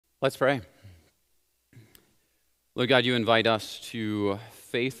Let's pray. Lord God, you invite us to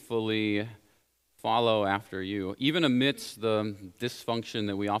faithfully follow after you, even amidst the dysfunction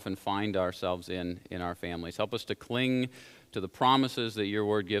that we often find ourselves in our families. Help us to cling to the promises that your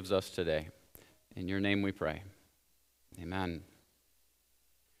word gives us today. In your name we pray. Amen.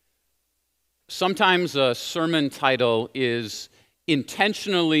 Sometimes a sermon title is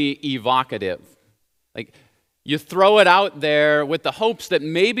intentionally evocative. Like, you throw it out there with the hopes that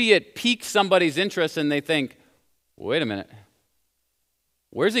maybe it piques somebody's interest and they think, wait a minute,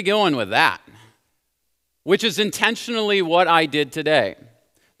 where's he going with that? Which is intentionally what I did today.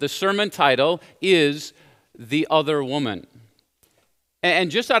 The sermon title is The Other Woman. And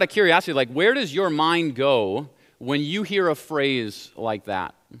just out of curiosity, like, where does your mind go when you hear a phrase like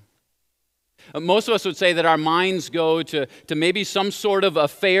that? Most of us would say that our minds go to maybe some sort of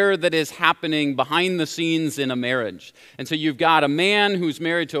affair that is happening behind the scenes in a marriage. And so you've got a man who's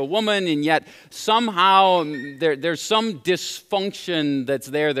married to a woman, and yet somehow there's some dysfunction that's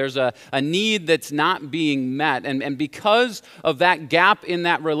there. There's a need that's not being met. And because of that gap in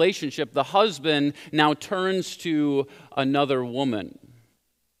that relationship, the husband now turns to another woman.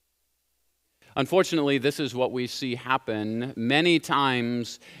 Unfortunately, this is what we see happen many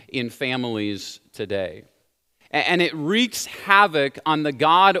times in families today. And it wreaks havoc on the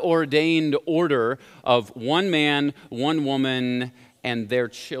God-ordained order of one man, one woman, and their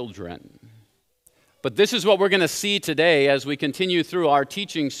children. But this is what we're going to see today as we continue through our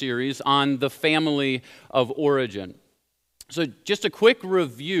teaching series on the family of origin. So just a quick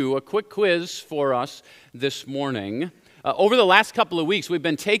review, a quick quiz for us this morning. Over the last couple of weeks, we've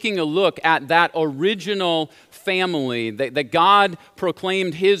been taking a look at that original family that God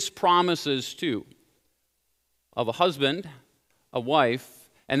proclaimed his promises to, of a husband, a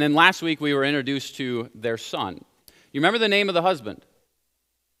wife, and then last week we were introduced to their son. You remember the name of the husband?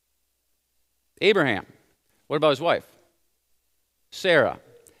 Abraham. What about his wife? Sarah.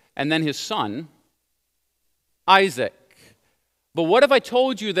 And then his son, Isaac. But what if I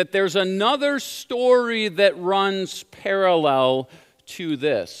told you that there's another story that runs parallel to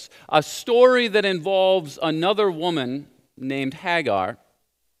this? A story that involves another woman named Hagar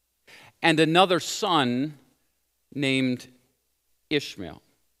and another son named Ishmael.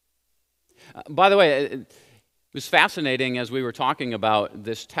 By the way, it was fascinating as we were talking about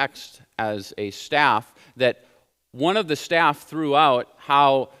this text as a staff that one of the staff threw out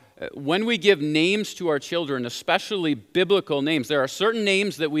how when we give names to our children, especially biblical names, there are certain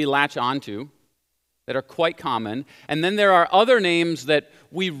names that we latch onto that are quite common, and then there are other names that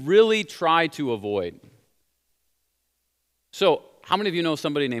we really try to avoid. So, how many of you know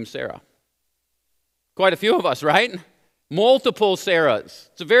somebody named Sarah? Quite a few of us, right? Multiple Sarahs.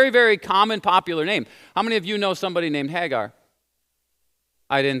 It's a very, very common, popular name. How many of you know somebody named Hagar?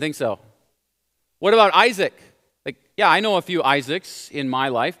 I didn't think so. What about Isaac? Yeah, I know a few Isaacs in my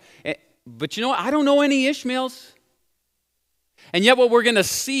life, but you know what? I don't know any Ishmaels. And yet what we're going to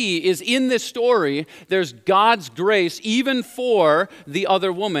see is in this story, there's God's grace even for the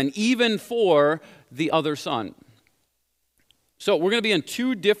other woman, even for the other son. So we're going to be in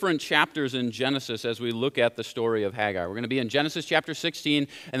two different chapters in Genesis as we look at the story of Hagar. We're going to be in Genesis chapter 16,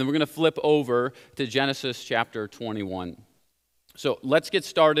 and then we're going to flip over to Genesis chapter 21. So let's get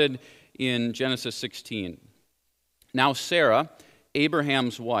started in Genesis 16. Now Sarah,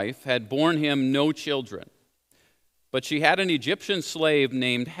 Abraham's wife, had borne him no children, but she had an Egyptian slave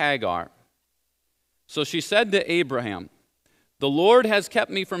named Hagar. So she said to Abraham, "The Lord has kept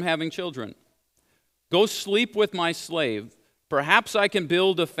me from having children. Go sleep with my slave. Perhaps I can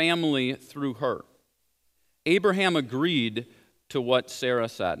build a family through her." Abraham agreed to what Sarah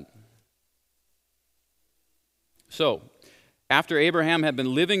said. So, after Abraham had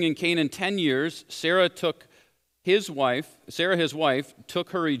been living in Canaan 10 years, Sarah, his wife, took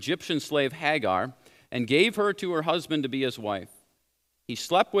her Egyptian slave Hagar and gave her to her husband to be his wife. He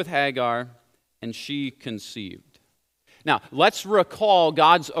slept with Hagar, and she conceived. Now, let's recall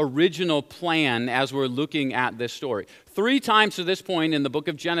God's original plan as we're looking at this story. 3 times to this point in the book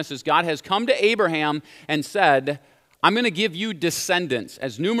of Genesis, God has come to Abraham and said, I'm going to give you descendants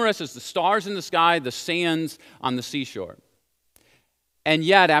as numerous as the stars in the sky, the sands on the seashore. And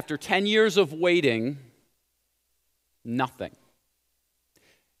yet, after 10 years of waiting, nothing.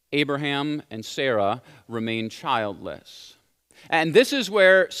 Abraham and Sarah remain childless. And this is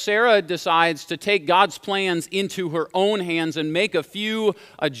where Sarah decides to take God's plans into her own hands and make a few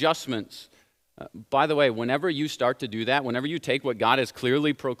adjustments. By the way, whenever you start to do that, whenever you take what God has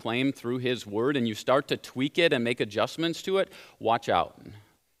clearly proclaimed through his word and you start to tweak it and make adjustments to it, watch out,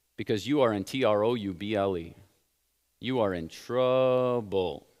 because you are in trouble. You are in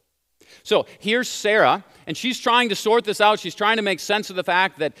trouble. So here's Sarah, and she's trying to sort this out. She's trying to make sense of the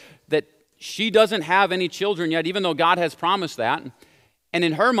fact that she doesn't have any children yet, even though God has promised that. And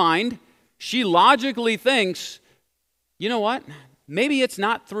in her mind, she logically thinks, you know what? Maybe it's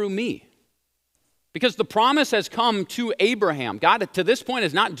not through me. Because the promise has come to Abraham. God, to this point,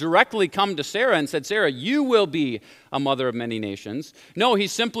 has not directly come to Sarah and said, Sarah, you will be a mother of many nations. No,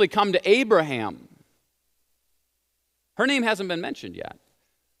 he's simply come to Abraham. Her name hasn't been mentioned yet.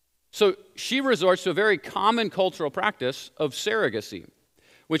 So she resorts to a very common cultural practice of surrogacy,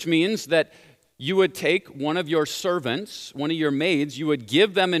 which means that you would take one of your servants, one of your maids, you would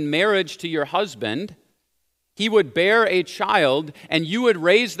give them in marriage to your husband. He would bear a child, and you would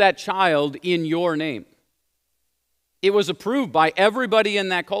raise that child in your name. It was approved by everybody in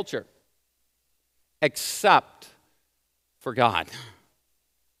that culture, except for God.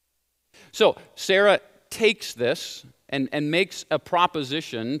 So Sarah takes this and makes a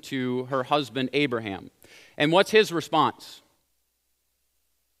proposition to her husband Abraham. And what's his response?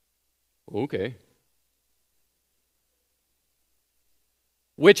 Okay.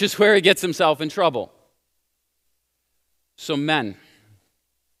 Which is where he gets himself in trouble. So men,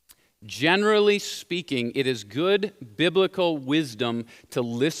 generally speaking, it is good biblical wisdom to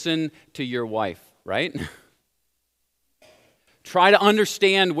listen to your wife, right? Try to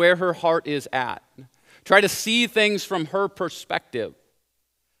understand where her heart is at. Try to see things from her perspective.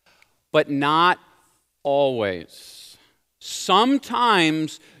 But not always.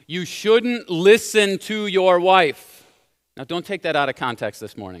 Sometimes you shouldn't listen to your wife. Now, don't take that out of context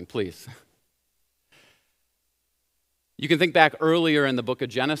this morning, please. You can think back earlier in the book of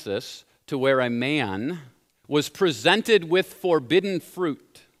Genesis to where a man was presented with forbidden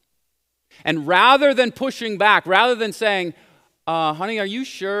fruit. And rather than pushing back, rather than saying, honey, are you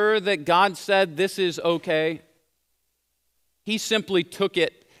sure that God said this is okay? He simply took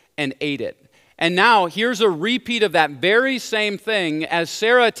it and ate it. And now here's a repeat of that very same thing as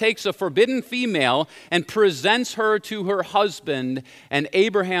Sarah takes a forbidden female and presents her to her husband, and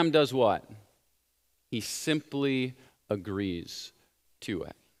Abraham does what? He simply agrees to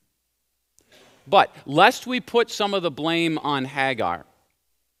it. But lest we put some of the blame on Hagar,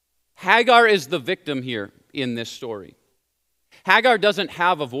 Hagar is the victim here in this story. Hagar doesn't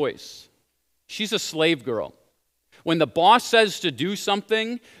have a voice. She's a slave girl. When the boss says to do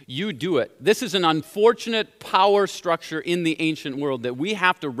something, you do it. This is an unfortunate power structure in the ancient world that we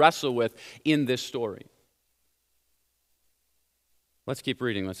have to wrestle with in this story. Let's keep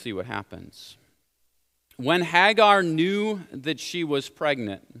reading. Let's see what happens. When Hagar knew that she was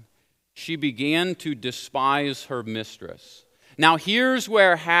pregnant, she began to despise her mistress. Now here's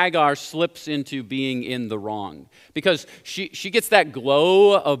where Hagar slips into being in the wrong, because she gets that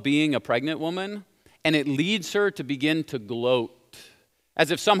glow of being a pregnant woman, and it leads her to begin to gloat, as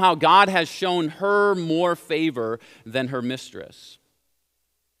if somehow God has shown her more favor than her mistress.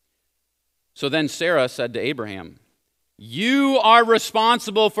 So then Sarah said to Abraham, "You are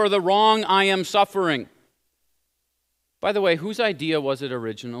responsible for the wrong I am suffering." By the way, whose idea was it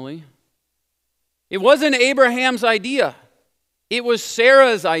originally? It wasn't Abraham's idea. It was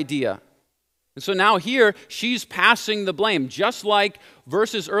Sarah's idea. And so now here, she's passing the blame. Just like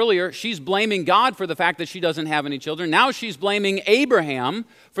verses earlier, she's blaming God for the fact that she doesn't have any children. Now she's blaming Abraham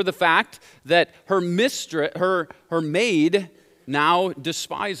for the fact that her mistress, her maid, now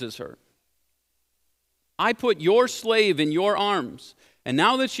despises her. I put your slave in your arms, and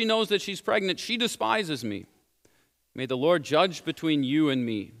now that she knows that she's pregnant, she despises me. May the Lord judge between you and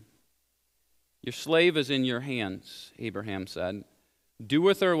me. Your slave is in your hands, Abraham said. Do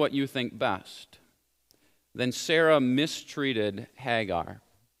with her what you think best. Then Sarah mistreated Hagar.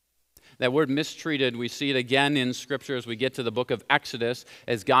 That word mistreated, we see it again in Scripture as we get to the book of Exodus,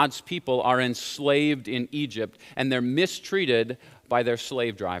 as God's people are enslaved in Egypt, and they're mistreated by their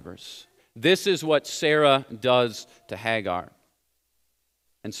slave drivers. This is what Sarah does to Hagar.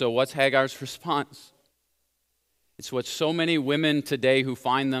 And so what's Hagar's response? It's what so many women today who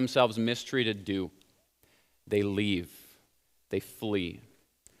find themselves mistreated do. They leave. They flee.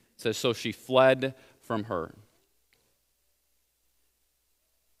 It says, so she fled from her.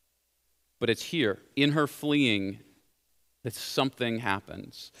 But it's here, in her fleeing, that something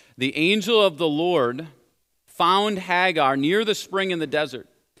happens. The angel of the Lord found Hagar near the spring in the desert.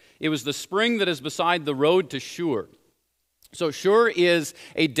 It was the spring that is beside the road to Shur. So Shur is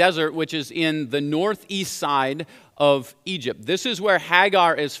a desert which is in the northeast side of Egypt. This is where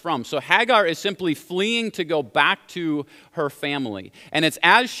Hagar is from. So Hagar is simply fleeing to go back to her family. And it's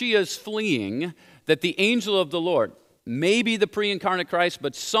as she is fleeing that the angel of the Lord, maybe the pre-incarnate Christ,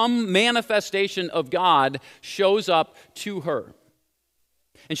 but some manifestation of God shows up to her.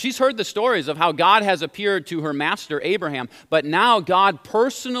 And she's heard the stories of how God has appeared to her master Abraham, but now God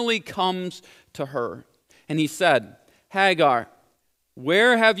personally comes to her. And he said, Hagar,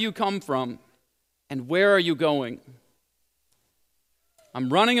 where have you come from, and where are you going? I'm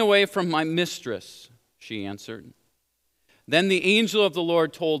running away from my mistress, she answered. Then the angel of the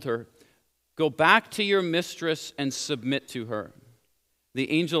Lord told her, go back to your mistress and submit to her.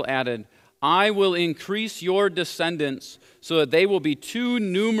 The angel added, I will increase your descendants so that they will be too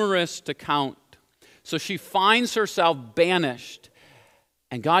numerous to count. So she finds herself banished,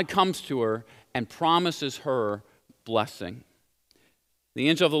 and God comes to her and promises her blessing. The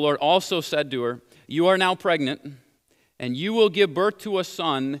angel of the Lord also said to her, you are now pregnant, and you will give birth to a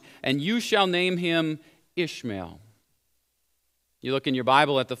son, and you shall name him Ishmael. You look in your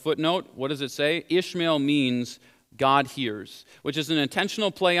Bible at the footnote, what does it say? Ishmael means God hears, which is an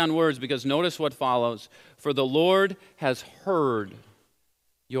intentional play on words because notice what follows. For the Lord has heard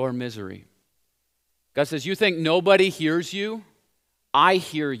your misery. God says, you think nobody hears you? I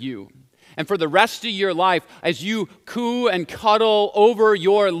hear you. And for the rest of your life, as you coo and cuddle over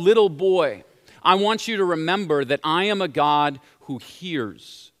your little boy, I want you to remember that I am a God who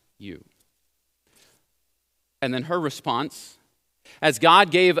hears you. And then her response, as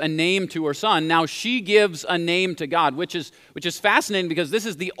God gave a name to her son, now she gives a name to God, which is fascinating because this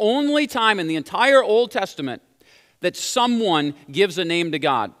is the only time in the entire Old Testament that someone gives a name to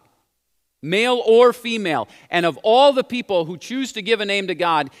God, male or female. And of all the people who choose to give a name to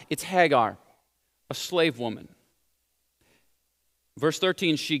God, it's Hagar, a slave woman. Verse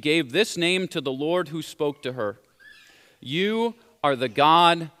 13, she gave this name to the Lord who spoke to her. You are the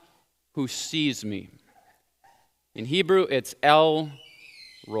God who sees me. In Hebrew, it's El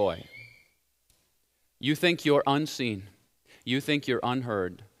Roy. You think you're unseen. You think you're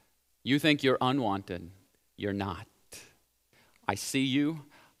unheard. You think you're unwanted. You're not. I see you.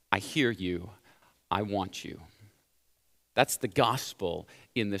 I hear you. I want you. That's the gospel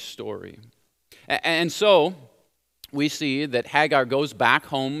in this story. And so we see that Hagar goes back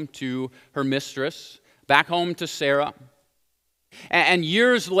home to her mistress, back home to Sarah. And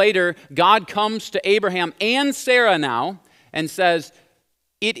years later, God comes to Abraham and Sarah now and says,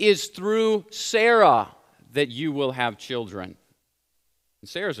 it is through Sarah that you will have children. And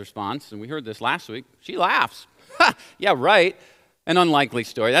Sarah's response, and we heard this last week, she laughs. Yeah, right. An unlikely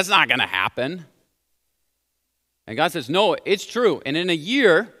story. That's not going to happen. And God says, no, it's true. And in a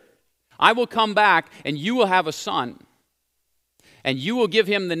year, I will come back and you will have a son. And you will give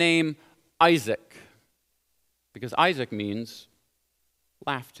him the name Isaac. Because Isaac means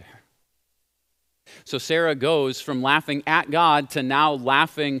laughter. So Sarah goes from laughing at God to now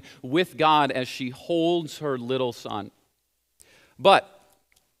laughing with God as she holds her little son. But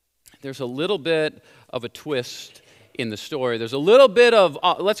there's a little bit of a twist in the story. There's a little bit of,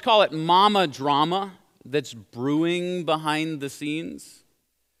 let's call it mama drama that's brewing behind the scenes.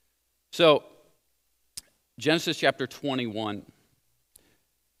 So, Genesis chapter 21.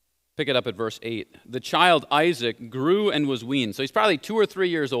 Pick it up at verse 8. The child Isaac grew and was weaned. So he's probably 2 or 3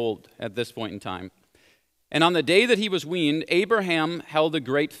 years old at this point in time. And on the day that he was weaned, Abraham held a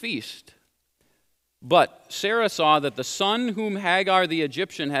great feast. But Sarah saw that the son whom Hagar the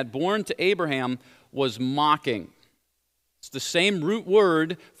Egyptian had borne to Abraham was mocking. It's the same root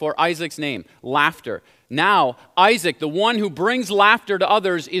word for Isaac's name, laughter. Now, Isaac, the one who brings laughter to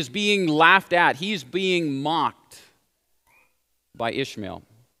others, is being laughed at. He's being mocked by Ishmael.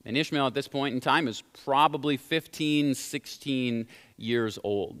 And Ishmael at this point in time is probably 15, 16 years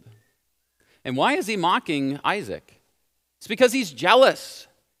old. And why is he mocking Isaac? It's because he's jealous.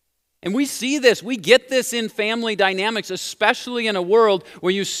 And we see this, we get this in family dynamics, especially in a world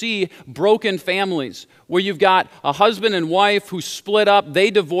where you see broken families, where you've got a husband and wife who split up, they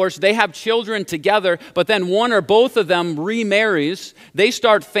divorce, they have children together, but then one or both of them remarries, they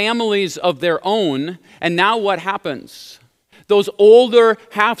start families of their own, and now what happens? Those older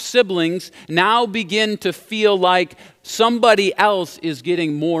half-siblings now begin to feel like somebody else is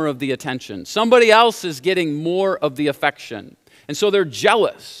getting more of the attention. Somebody else is getting more of the affection. And so they're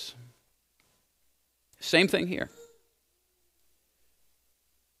jealous. Same thing here.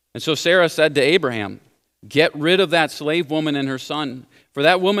 And so Sarah said to Abraham, get rid of that slave woman and her son, for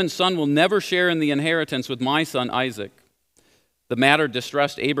that woman's son will never share in the inheritance with my son Isaac. The matter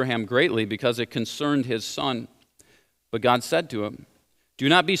distressed Abraham greatly because it concerned his son. But God said to him, do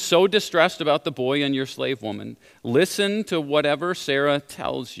not be so distressed about the boy and your slave woman. Listen to whatever Sarah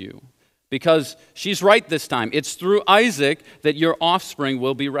tells you, because she's right this time. It's through Isaac that your offspring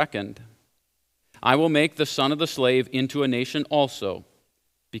will be reckoned. I will make the son of the slave into a nation also,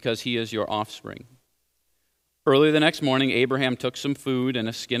 because he is your offspring. Early the next morning, Abraham took some food and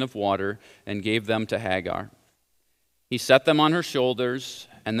a skin of water and gave them to Hagar. He set them on her shoulders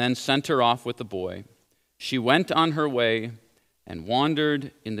and then sent her off with the boy. She went on her way and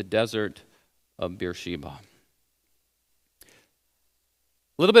wandered in the desert of Beersheba. A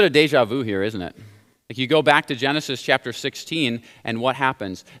little bit of deja vu here, isn't it? Like you go back to Genesis chapter 16, and what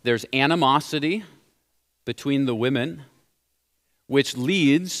happens? There's animosity between the women, which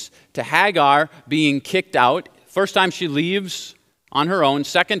leads to Hagar being kicked out. First time she leaves on her own.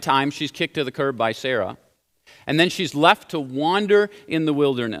 Second time she's kicked to the curb by Sarah. And then she's left to wander in the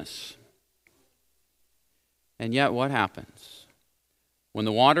wilderness. And yet what happens? When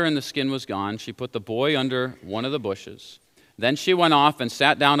the water in the skin was gone, she put the boy under one of the bushes. Then she went off and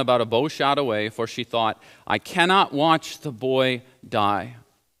sat down about a bow shot away, for she thought, I cannot watch the boy die.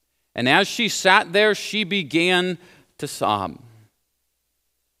 And as she sat there, she began to sob. I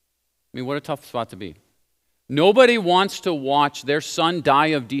mean, what a tough spot to be. Nobody wants to watch their son die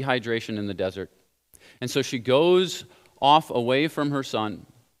of dehydration in the desert. And so she goes off away from her son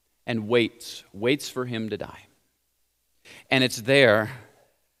and waits for him to die. And it's there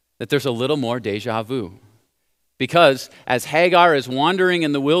that there's a little more deja vu. Because as Hagar is wandering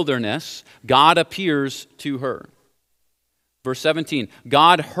in the wilderness, God appears to her. Verse 17,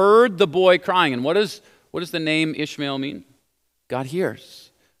 God heard the boy crying. And what does the name Ishmael mean? God hears.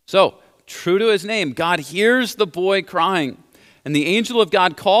 So, true to his name, God hears the boy crying. And the angel of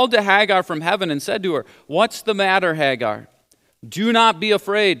God called to Hagar from heaven and said to her, What's the matter, Hagar? Do not be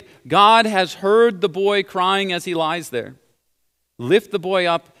afraid. God has heard the boy crying as he lies there. Lift the boy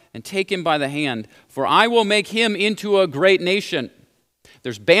up and take him by the hand, for I will make him into a great nation.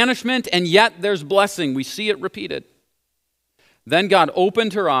 There's banishment, and yet there's blessing. We see it repeated. Then God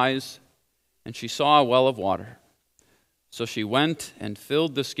opened her eyes, and she saw a well of water. So she went and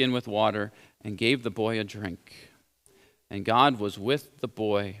filled the skin with water and gave the boy a drink. And God was with the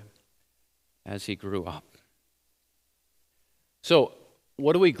boy as he grew up. So,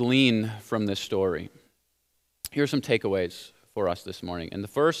 what do we glean from this story? Here are some takeaways for us this morning. And the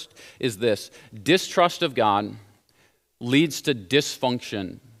first is this: distrust of God leads to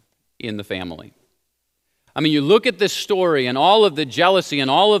dysfunction in the family. I mean, you look at this story and all of the jealousy and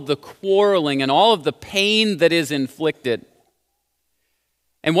all of the quarreling and all of the pain that is inflicted.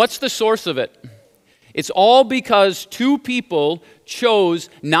 And what's the source of it? It's all because two people chose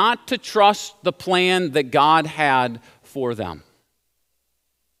not to trust the plan that God had for them.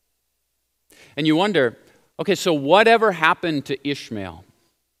 And you wonder, okay, so whatever happened to Ishmael?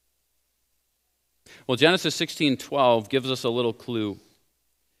 Well, Genesis 16:12 gives us a little clue.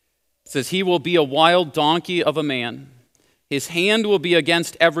 It says, He will be a wild donkey of a man. His hand will be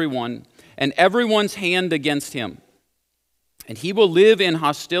against everyone, and everyone's hand against him. And he will live in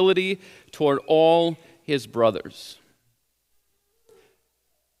hostility toward all his brothers.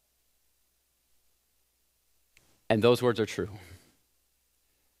 And those words are true.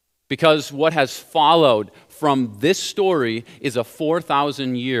 Because what has followed from this story is a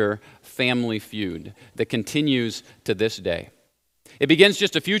 4,000-year family feud that continues to this day. It begins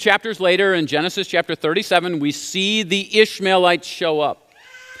just a few chapters later in Genesis chapter 37. We see the Ishmaelites show up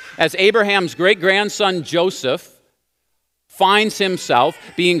as Abraham's great-grandson Joseph finds himself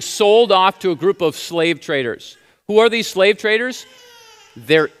being sold off to a group of slave traders. Who are these slave traders?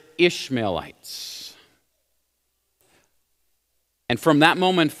 They're Ishmaelites. And from that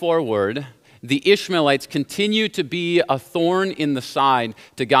moment forward, the Ishmaelites continue to be a thorn in the side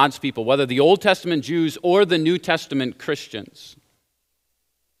to God's people, whether the Old Testament Jews or the New Testament Christians.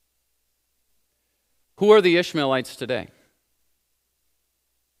 Who are the Ishmaelites today?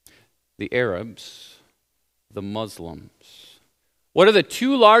 The Arabs, the Muslims. What are the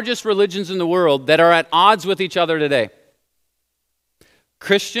two largest religions in the world that are at odds with each other today?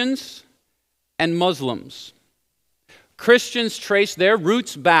 Christians and Muslims. Christians trace their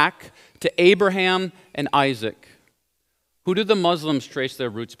roots back to Abraham and Isaac. Who do the Muslims trace their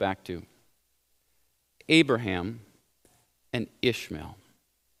roots back to? Abraham and Ishmael.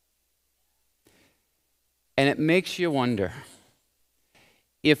 And it makes you wonder,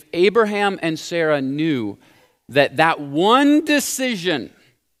 if Abraham and Sarah knew that one decision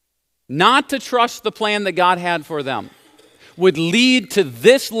not to trust the plan that God had for them would lead to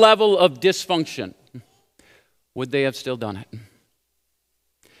this level of dysfunction, would they have still done it?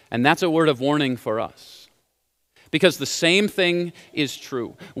 And that's a word of warning for us. Because the same thing is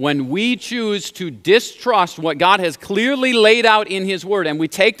true. When we choose to distrust what God has clearly laid out in His Word, and we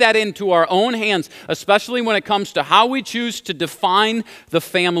take that into our own hands, especially when it comes to how we choose to define the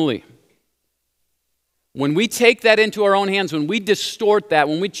family, When we take that into our own hands, when we distort that,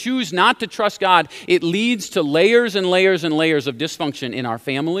 when we choose not to trust God, it leads to layers and layers and layers of dysfunction in our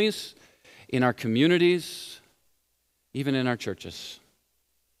families, in our communities, even in our churches.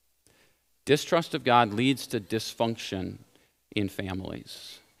 Distrust of God leads to dysfunction in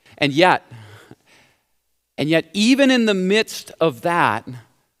families. And yet, even in the midst of that,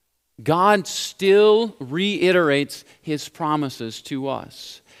 God still reiterates his promises to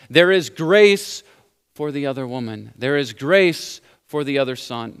us. There is grace for the other woman. There is grace for the other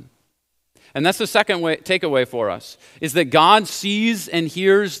son. And that's the second takeaway for us, is that God sees and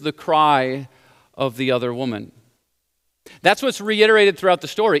hears the cry of the other woman. That's what's reiterated throughout the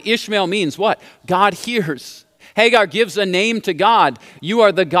story. Ishmael means what? God hears. Hagar gives a name to God. You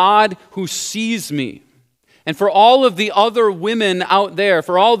are the God who sees me. And for all of the other women out there,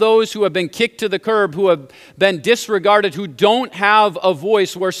 for all those who have been kicked to the curb, who have been disregarded, who don't have a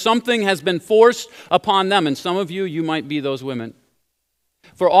voice, where something has been forced upon them, and some of you might be those women.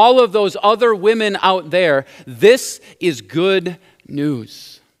 For all of those other women out there, this is good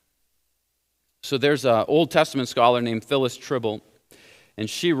news. So there's an Old Testament scholar named Phyllis Tribble, and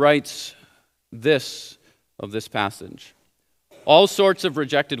she writes this of this passage. All sorts of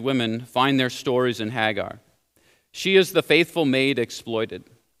rejected women find their stories in Hagar. She is the faithful maid exploited,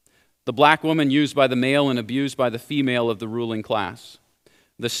 the black woman used by the male and abused by the female of the ruling class,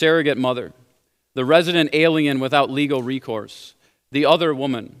 the surrogate mother, the resident alien without legal recourse, the other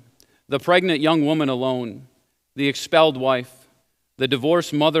woman, the pregnant young woman alone, the expelled wife, the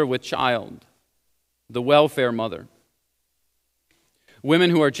divorced mother with child, the welfare mother. Women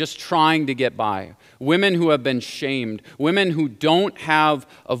who are just trying to get by, women who have been shamed, women who don't have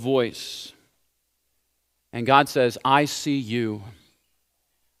a voice. And God says, I see you.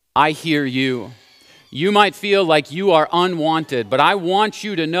 I hear you. You might feel like you are unwanted, but I want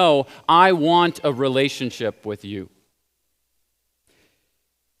you to know I want a relationship with you.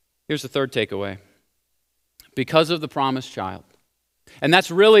 Here's the third takeaway. Because of the promised child. And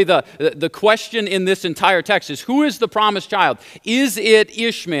that's really the question in this entire text is, who is the promised child? Is it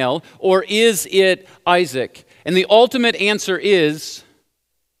Ishmael or is it Isaac? And the ultimate answer is,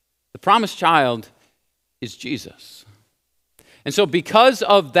 the promised child is Jesus. And so because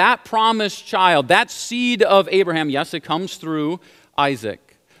of that promised child, that seed of Abraham, yes, it comes through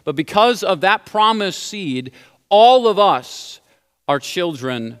Isaac, but because of that promised seed, all of us are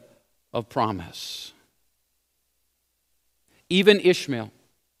children of promise. Even Ishmael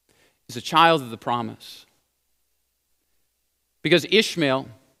is a child of the promise. Because Ishmael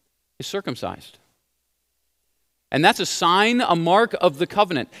is circumcised. And that's a sign, a mark of the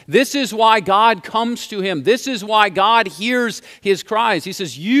covenant. This is why God comes to him. This is why God hears his cries. He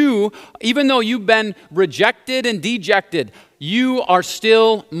says, you, even though you've been rejected and dejected, you are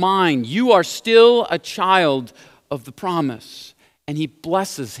still mine. You are still a child of the promise. And he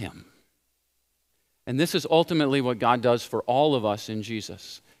blesses him. And this is ultimately what God does for all of us in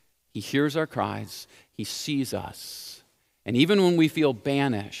Jesus. He hears our cries. He sees us. And even when we feel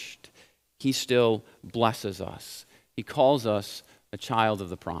banished, he still blesses us. He calls us a child of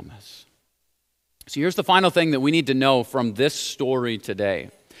the promise. So here's the final thing that we need to know from this story today,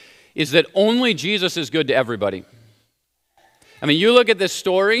 is that only Jesus is good to everybody. I mean, you look at this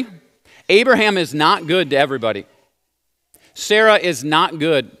story, Abraham is not good to everybody. Sarah is not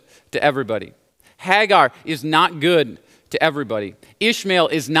good to everybody. Hagar is not good to everybody. Ishmael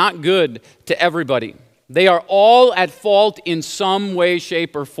is not good to everybody. They are all at fault in some way,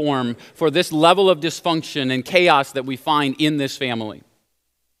 shape, or form for this level of dysfunction and chaos that we find in this family.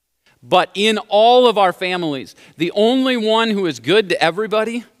 But in all of our families, the only one who is good to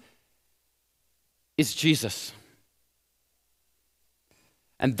everybody is Jesus.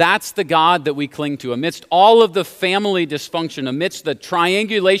 And that's the God that we cling to. Amidst all of the family dysfunction, amidst the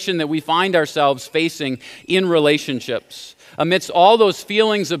triangulation that we find ourselves facing in relationships, amidst all those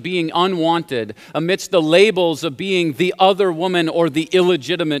feelings of being unwanted, amidst the labels of being the other woman or the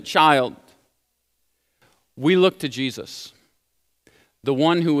illegitimate child, we look to Jesus, the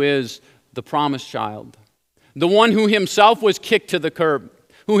one who is the promised child, the one who himself was kicked to the curb,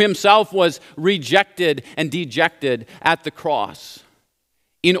 who himself was rejected and dejected at the cross,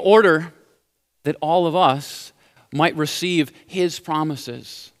 in order that all of us might receive his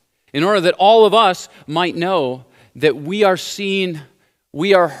promises, in order that all of us might know that we are seen,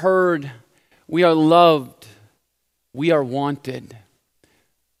 we are heard, we are loved, we are wanted,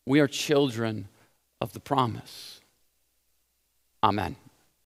 we are children of the promise. Amen.